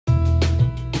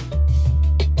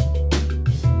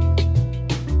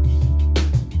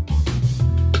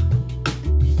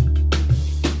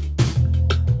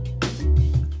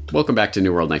Welcome back to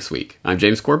New World Next Week. I'm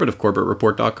James Corbett of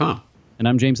Corbettreport.com. And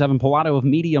I'm James Evan Pilato of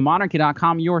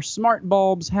MediaMonarchy.com. Your smart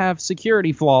bulbs have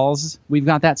security flaws. We've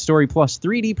got that story plus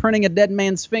 3D printing a dead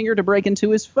man's finger to break into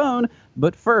his phone.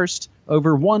 But first,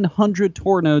 over 100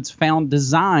 Tor nodes found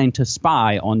designed to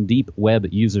spy on deep web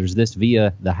users. This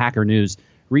via the Hacker News.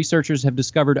 Researchers have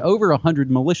discovered over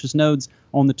 100 malicious nodes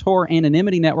on the Tor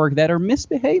anonymity network that are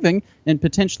misbehaving and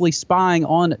potentially spying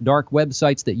on dark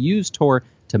websites that use Tor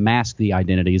to mask the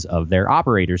identities of their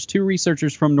operators. Two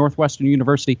researchers from Northwestern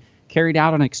University carried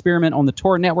out an experiment on the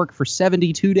Tor network for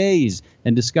 72 days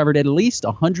and discovered at least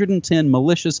 110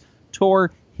 malicious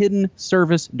Tor hidden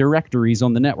service directories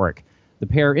on the network. The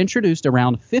pair introduced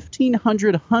around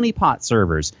 1,500 honeypot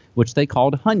servers, which they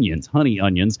called Hunions, honey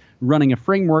onions, running a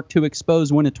framework to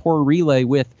expose when a Tor relay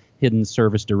with hidden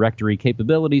service directory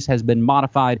capabilities has been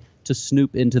modified to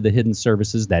snoop into the hidden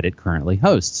services that it currently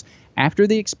hosts. After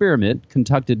the experiment,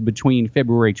 conducted between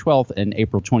February 12th and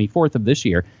April 24th of this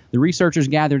year, the researchers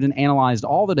gathered and analyzed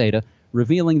all the data,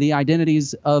 revealing they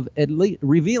identified at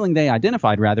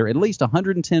least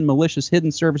 110 malicious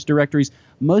hidden service directories,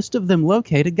 most of them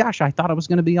located, I thought it was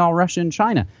going to be all Russia and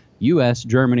China, US,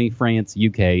 Germany, France,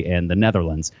 UK, and the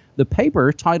Netherlands. The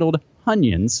paper, titled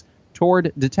Hunions,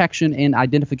 Toward Detection and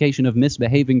Identification of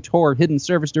Misbehaving Tor Hidden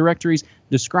Service Directories,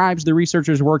 describes the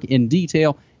researchers' work in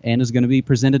detail and is going to be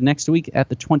presented next week at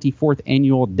the 24th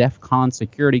Annual DEF CON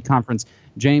Security Conference.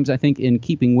 James, I think in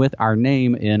keeping with our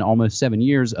name in almost 7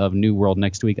 years of New World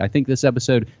Next Week, I think this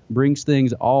episode brings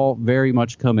things all very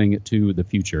much coming to the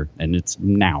future, and it's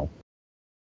now.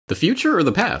 The future or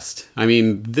the past? I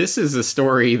mean, this is a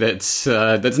story that's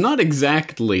not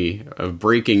exactly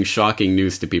breaking, shocking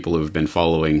news to people who have been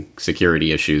following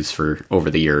security issues for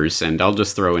over the years. And I'll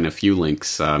just throw in a few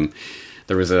links.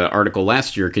 There was an article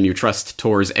last year, can you trust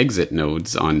Tor's exit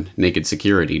nodes on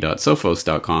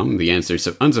nakedsecurity.sophos.com? The answer,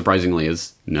 unsurprisingly,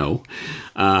 is no.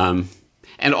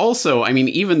 And also, I mean,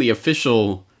 even the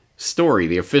official story,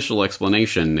 the official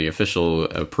explanation, the official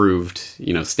approved,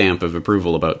 stamp of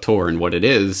approval about Tor and what it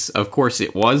is, of course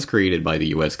it was created by the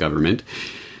US government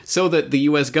so that the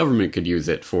US government could use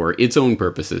it for its own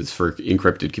purposes, for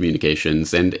encrypted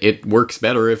communications, and it works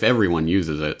better if everyone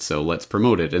uses it, so let's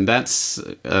promote it. And that's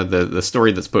the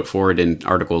story that's put forward in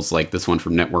articles like this one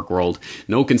from Network World.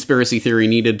 No conspiracy theory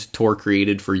needed, Tor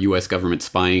created for US government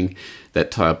spying.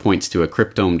 That points to a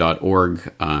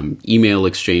Cryptome.org email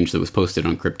exchange that was posted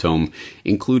on Cryptome,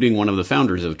 including one of the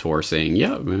founders of Tor saying,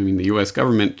 yeah, I mean, the US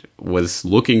government was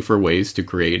looking for ways to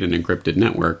create an encrypted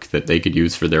network that they could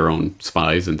use for their own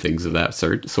spies and things of that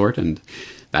sort, and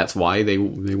that's why they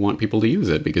want people to use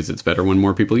it, because it's better when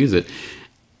more people use it.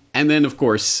 And then, of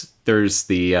course, there's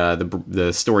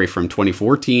the story from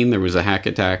 2014. There was a hack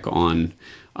attack on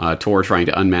Tor trying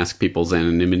to unmask people's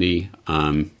anonymity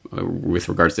with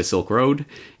regards to Silk Road.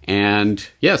 And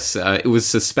yes, it was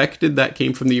suspected that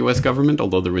came from the US government,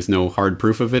 although there was no hard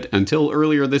proof of it until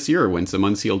earlier this year when some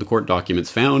unsealed court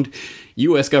documents found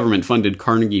US government-funded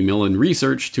Carnegie Mellon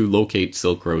research to locate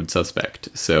Silk Road suspect.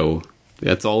 So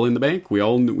that's all in the bank. We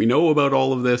know about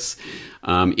all of this.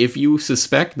 If you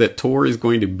suspect that Tor is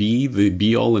going to be the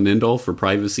be-all and end-all for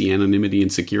privacy, anonymity,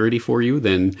 and security for you,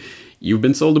 then you've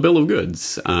been sold a bill of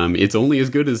goods. It's only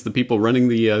as good as the people running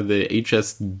the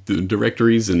HS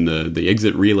directories and the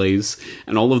exit relays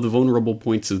and all of the vulnerable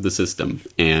points of the system.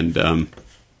 And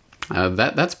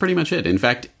that's pretty much it. In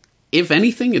fact, if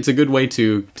anything, it's a good way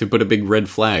to put a big red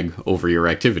flag over your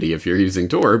activity if you're using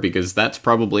Tor, because that's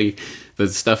probably the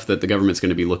stuff that the government's going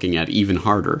to be looking at even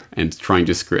harder and trying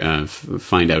to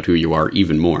find out who you are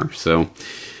even more. So,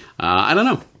 I don't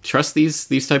know. Trust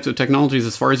these types of technologies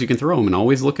as far as you can throw them, and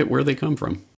always look at where they come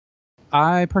from.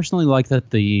 I personally like that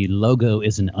the logo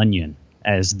is an onion,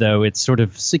 as though it's sort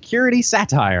of security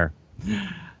satire.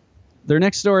 Their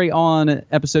next story on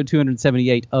episode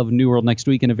 278 of New World Next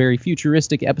Week, in a very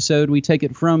futuristic episode, we take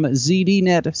it from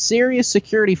ZDNet. Serious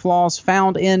security flaws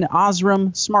found in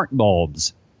Osram smart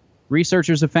bulbs.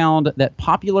 Researchers have found that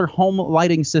popular home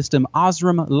lighting system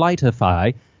Osram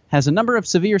Lightify has a number of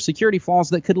severe security flaws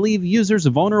that could leave users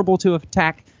vulnerable to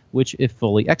attack, which, if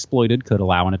fully exploited, could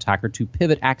allow an attacker to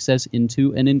pivot access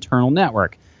into an internal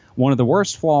network. One of the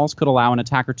worst flaws could allow an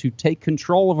attacker to take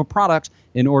control of a product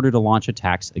in order to launch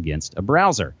attacks against a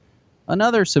browser.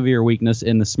 Another severe weakness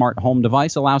in the smart home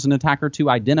device allows an attacker to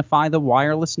identify the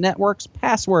wireless network's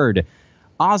password.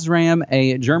 Osram,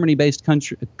 a Germany-based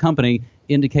company,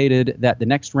 indicated that the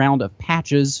next round of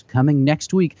patches coming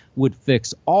next week would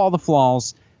fix all the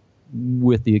flaws,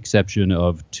 with the exception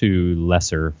of two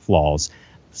lesser flaws.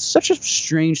 Such a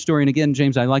strange story. And again,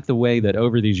 James, I like the way that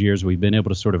over these years we've been able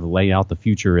to sort of lay out the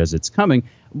future as it's coming.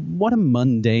 What a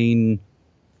mundane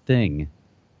thing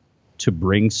to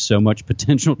bring so much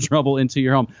potential trouble into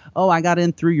your home. Oh, I got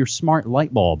in through your smart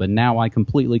light bulb, and now I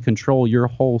completely control your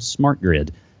whole smart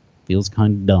grid. Feels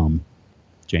kind of dumb.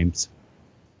 James?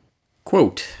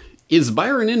 Quote, "Is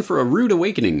Byron in for a rude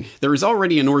awakening? There is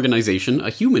already an organization, a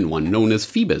human one, known as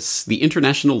Phoebus, the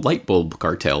international light bulb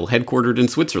cartel, headquartered in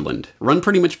Switzerland, run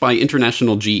pretty much by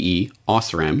international GE,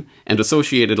 Osram, and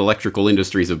Associated Electrical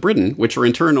Industries of Britain, which are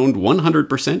in turn owned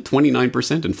 100%,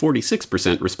 29%, and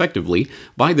 46%, respectively,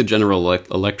 by the General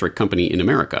Electric Company in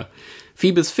America.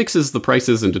 Phoebus fixes the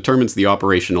prices and determines the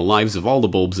operational lives of all the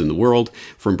bulbs in the world,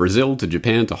 from Brazil to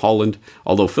Japan to Holland,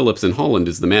 although Philips in Holland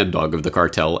is the mad dog of the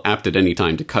cartel, apt at any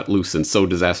time to cut loose and sow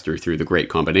disaster through the great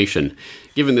combination.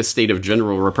 Given this state of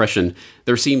general repression,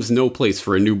 there seems no place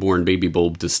for a newborn baby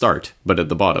bulb to start, but at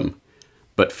the bottom.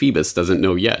 But Phoebus doesn't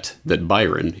know yet that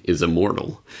Byron is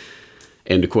immortal."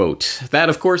 End quote. That,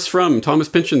 of course, from Thomas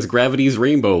Pynchon's Gravity's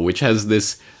Rainbow, which has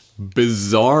this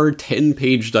bizarre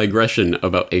 10-page digression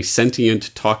about a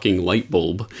sentient talking light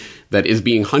bulb that is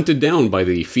being hunted down by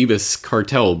the Phoebus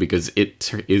cartel because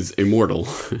it is immortal.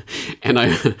 And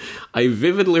I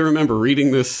vividly remember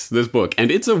reading this book,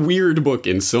 and it's a weird book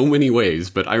in so many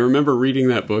ways, but I remember reading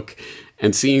that book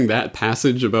and seeing that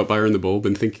passage about Byron the Bulb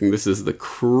and thinking, this is the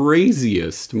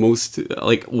craziest, most,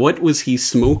 like, what was he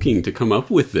smoking to come up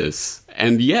with this?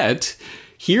 And yet,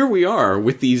 here we are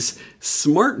with these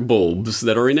smart bulbs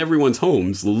that are in everyone's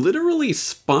homes, literally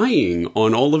spying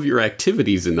on all of your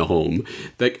activities in the home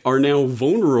that are now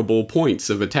vulnerable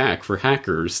points of attack for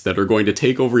hackers that are going to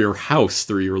take over your house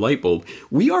through your light bulb.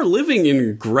 We are living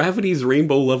in Gravity's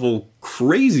Rainbow level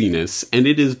craziness, and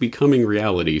it is becoming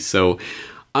reality. So,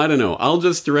 I don't know. I'll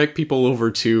just direct people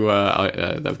over to,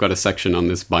 I've got a section on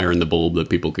this Byron the Bulb that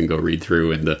people can go read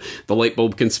through, and the light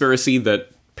bulb conspiracy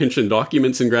that Pynchon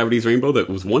documents in Gravity's Rainbow that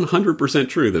was 100%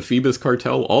 true. The Phoebus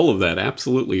cartel, all of that,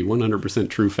 absolutely 100%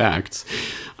 true facts.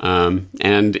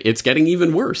 And it's getting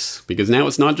even worse, because now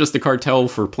it's not just a cartel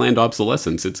for planned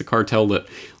obsolescence. It's a cartel that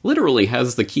literally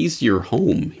has the keys to your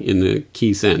home in the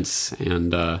key sense.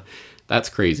 And that's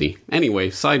crazy. Anyway,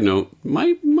 side note,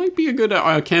 might be a good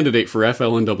candidate for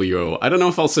FLNWO. I don't know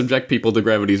if I'll subject people to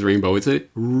Gravity's Rainbow. It's a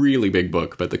really big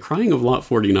book, but The Crying of Lot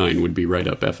 49 would be right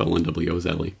up FLNWO's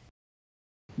alley.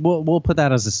 We'll put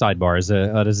that as a sidebar, as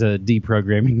a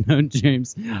deprogramming note,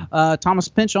 James. Thomas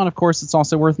Pynchon, of course, it's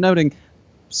also worth noting,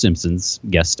 Simpsons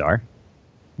guest star.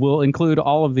 We'll include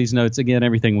all of these notes, again,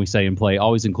 everything we say and play,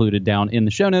 always included down in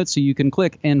the show notes, so you can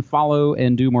click and follow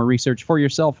and do more research for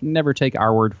yourself. Never take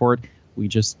our word for it. We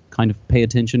just kind of pay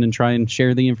attention and try and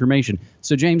share the information.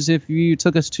 So, James, if you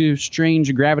took us to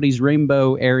strange Gravity's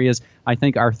Rainbow areas, I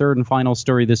think our third and final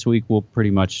story this week will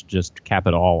pretty much just cap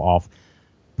it all off.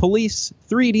 Police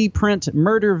 3D print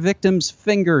murder victim's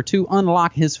finger to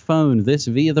unlock his phone. This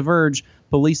via The Verge.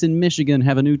 Police in Michigan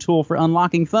have a new tool for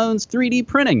unlocking phones, 3D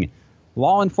printing.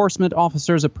 Law enforcement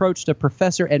officers approached a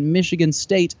professor at Michigan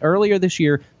State earlier this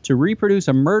year to reproduce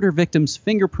a murder victim's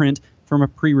fingerprint from a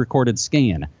pre-recorded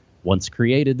scan. Once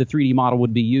created, the 3D model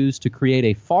would be used to create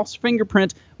a false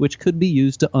fingerprint, which could be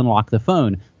used to unlock the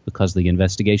phone. Because the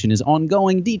investigation is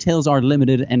ongoing, details are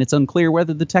limited, and it's unclear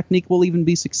whether the technique will even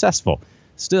be successful.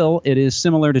 Still, it is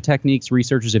similar to techniques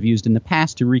researchers have used in the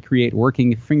past to recreate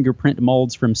working fingerprint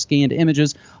molds from scanned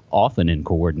images, often in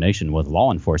coordination with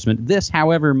law enforcement. This,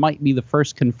 however, might be the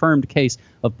first confirmed case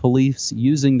of police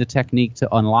using the technique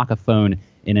to unlock a phone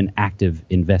in an active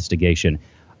investigation.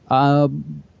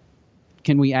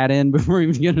 Can we add in, before we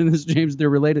even get into this, James, they're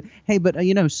related? Hey, but,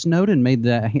 Snowden made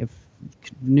the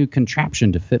new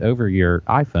contraption to fit over your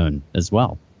iPhone as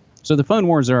well. So the phone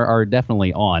wars are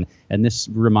definitely on, and this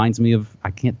reminds me of,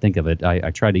 I can't think of it. I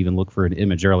tried to even look for an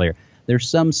image earlier. There's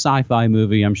some sci-fi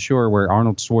movie, I'm sure, where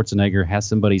Arnold Schwarzenegger has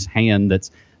somebody's hand that's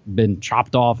been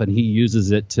chopped off, and he uses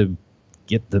it to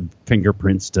get the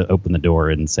fingerprints to open the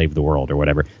door and save the world or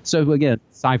whatever. So again,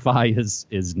 sci-fi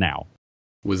is now.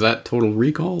 Was that Total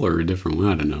Recall or a different one?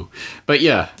 I don't know. But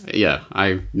yeah,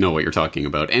 I know what you're talking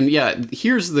about. And yeah,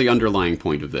 here's the underlying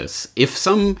point of this. If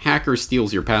some hacker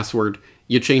steals your password,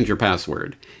 you change your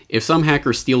password. If some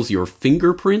hacker steals your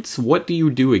fingerprints, what do you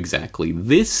do exactly?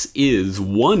 This is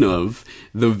one of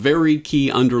the very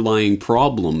key underlying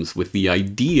problems with the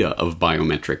idea of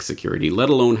biometric security, let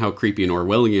alone how creepy and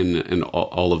Orwellian and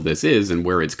all of this is and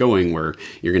where it's going, where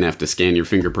you're going to have to scan your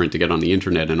fingerprint to get on the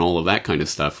internet and all of that kind of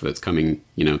stuff that's coming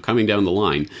down the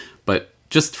line. But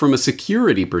just from a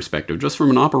security perspective, just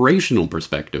from an operational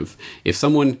perspective, if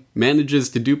someone manages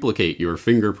to duplicate your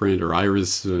fingerprint or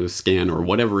iris scan or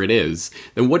whatever it is,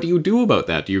 then what do you do about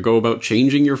that? Do you go about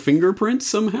changing your fingerprint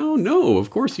somehow? No, of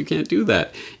course you can't do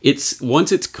that.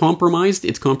 Once it's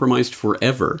compromised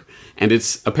forever. And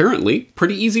it's apparently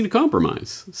pretty easy to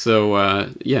compromise. So,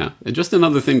 yeah, just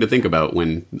another thing to think about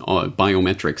when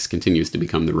biometrics continues to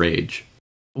become the rage.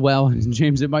 Well,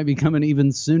 James, it might be coming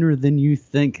even sooner than you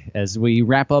think. As we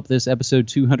wrap up this episode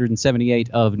 278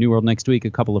 of New World Next Week,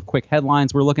 a couple of quick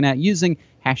headlines we're looking at using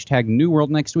hashtag New World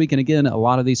Next Week. And again, a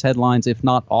lot of these headlines, if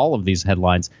not all of these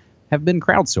headlines, have been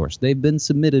crowdsourced. They've been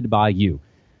submitted by you.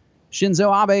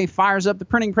 Shinzo Abe fires up the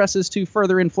printing presses to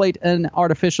further inflate an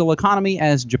artificial economy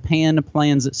as Japan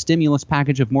plans a stimulus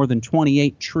package of more than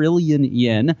 28 trillion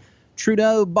yen.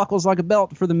 Trudeau buckles like a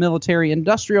belt for the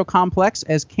military-industrial complex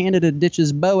as Canada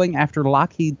ditches Boeing after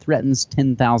Lockheed threatens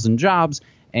 10,000 jobs.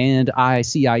 And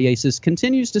ICIASIS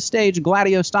continues to stage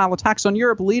Gladio-style attacks on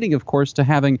Europe, leading, of course, to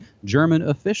having German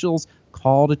officials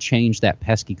call to change that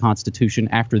pesky constitution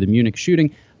after the Munich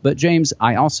shooting. But, James,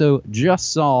 I also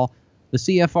just saw the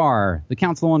CFR, the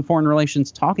Council on Foreign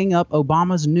Relations, talking up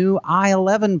Obama's new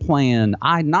I-11 plan,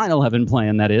 I-911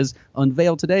 plan, that is,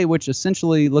 unveiled today, which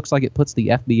essentially looks like it puts the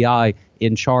FBI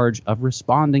in charge of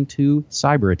responding to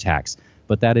cyber attacks.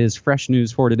 But that is fresh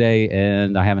news for today,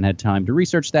 and I haven't had time to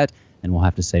research that, and we'll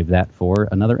have to save that for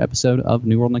another episode of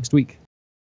New World Next Week.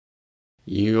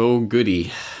 Yo,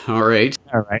 goody. All right.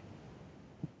 All right.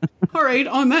 All right,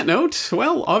 on that note,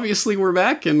 well, obviously we're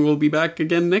back, and we'll be back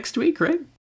again next week, right?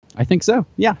 I think so,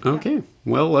 yeah. Okay,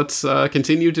 well, let's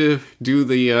continue to do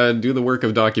the work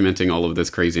of documenting all of this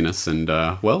craziness and,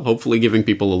 well, hopefully giving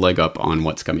people a leg up on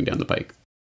what's coming down the pike.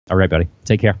 All right, buddy.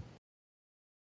 Take care.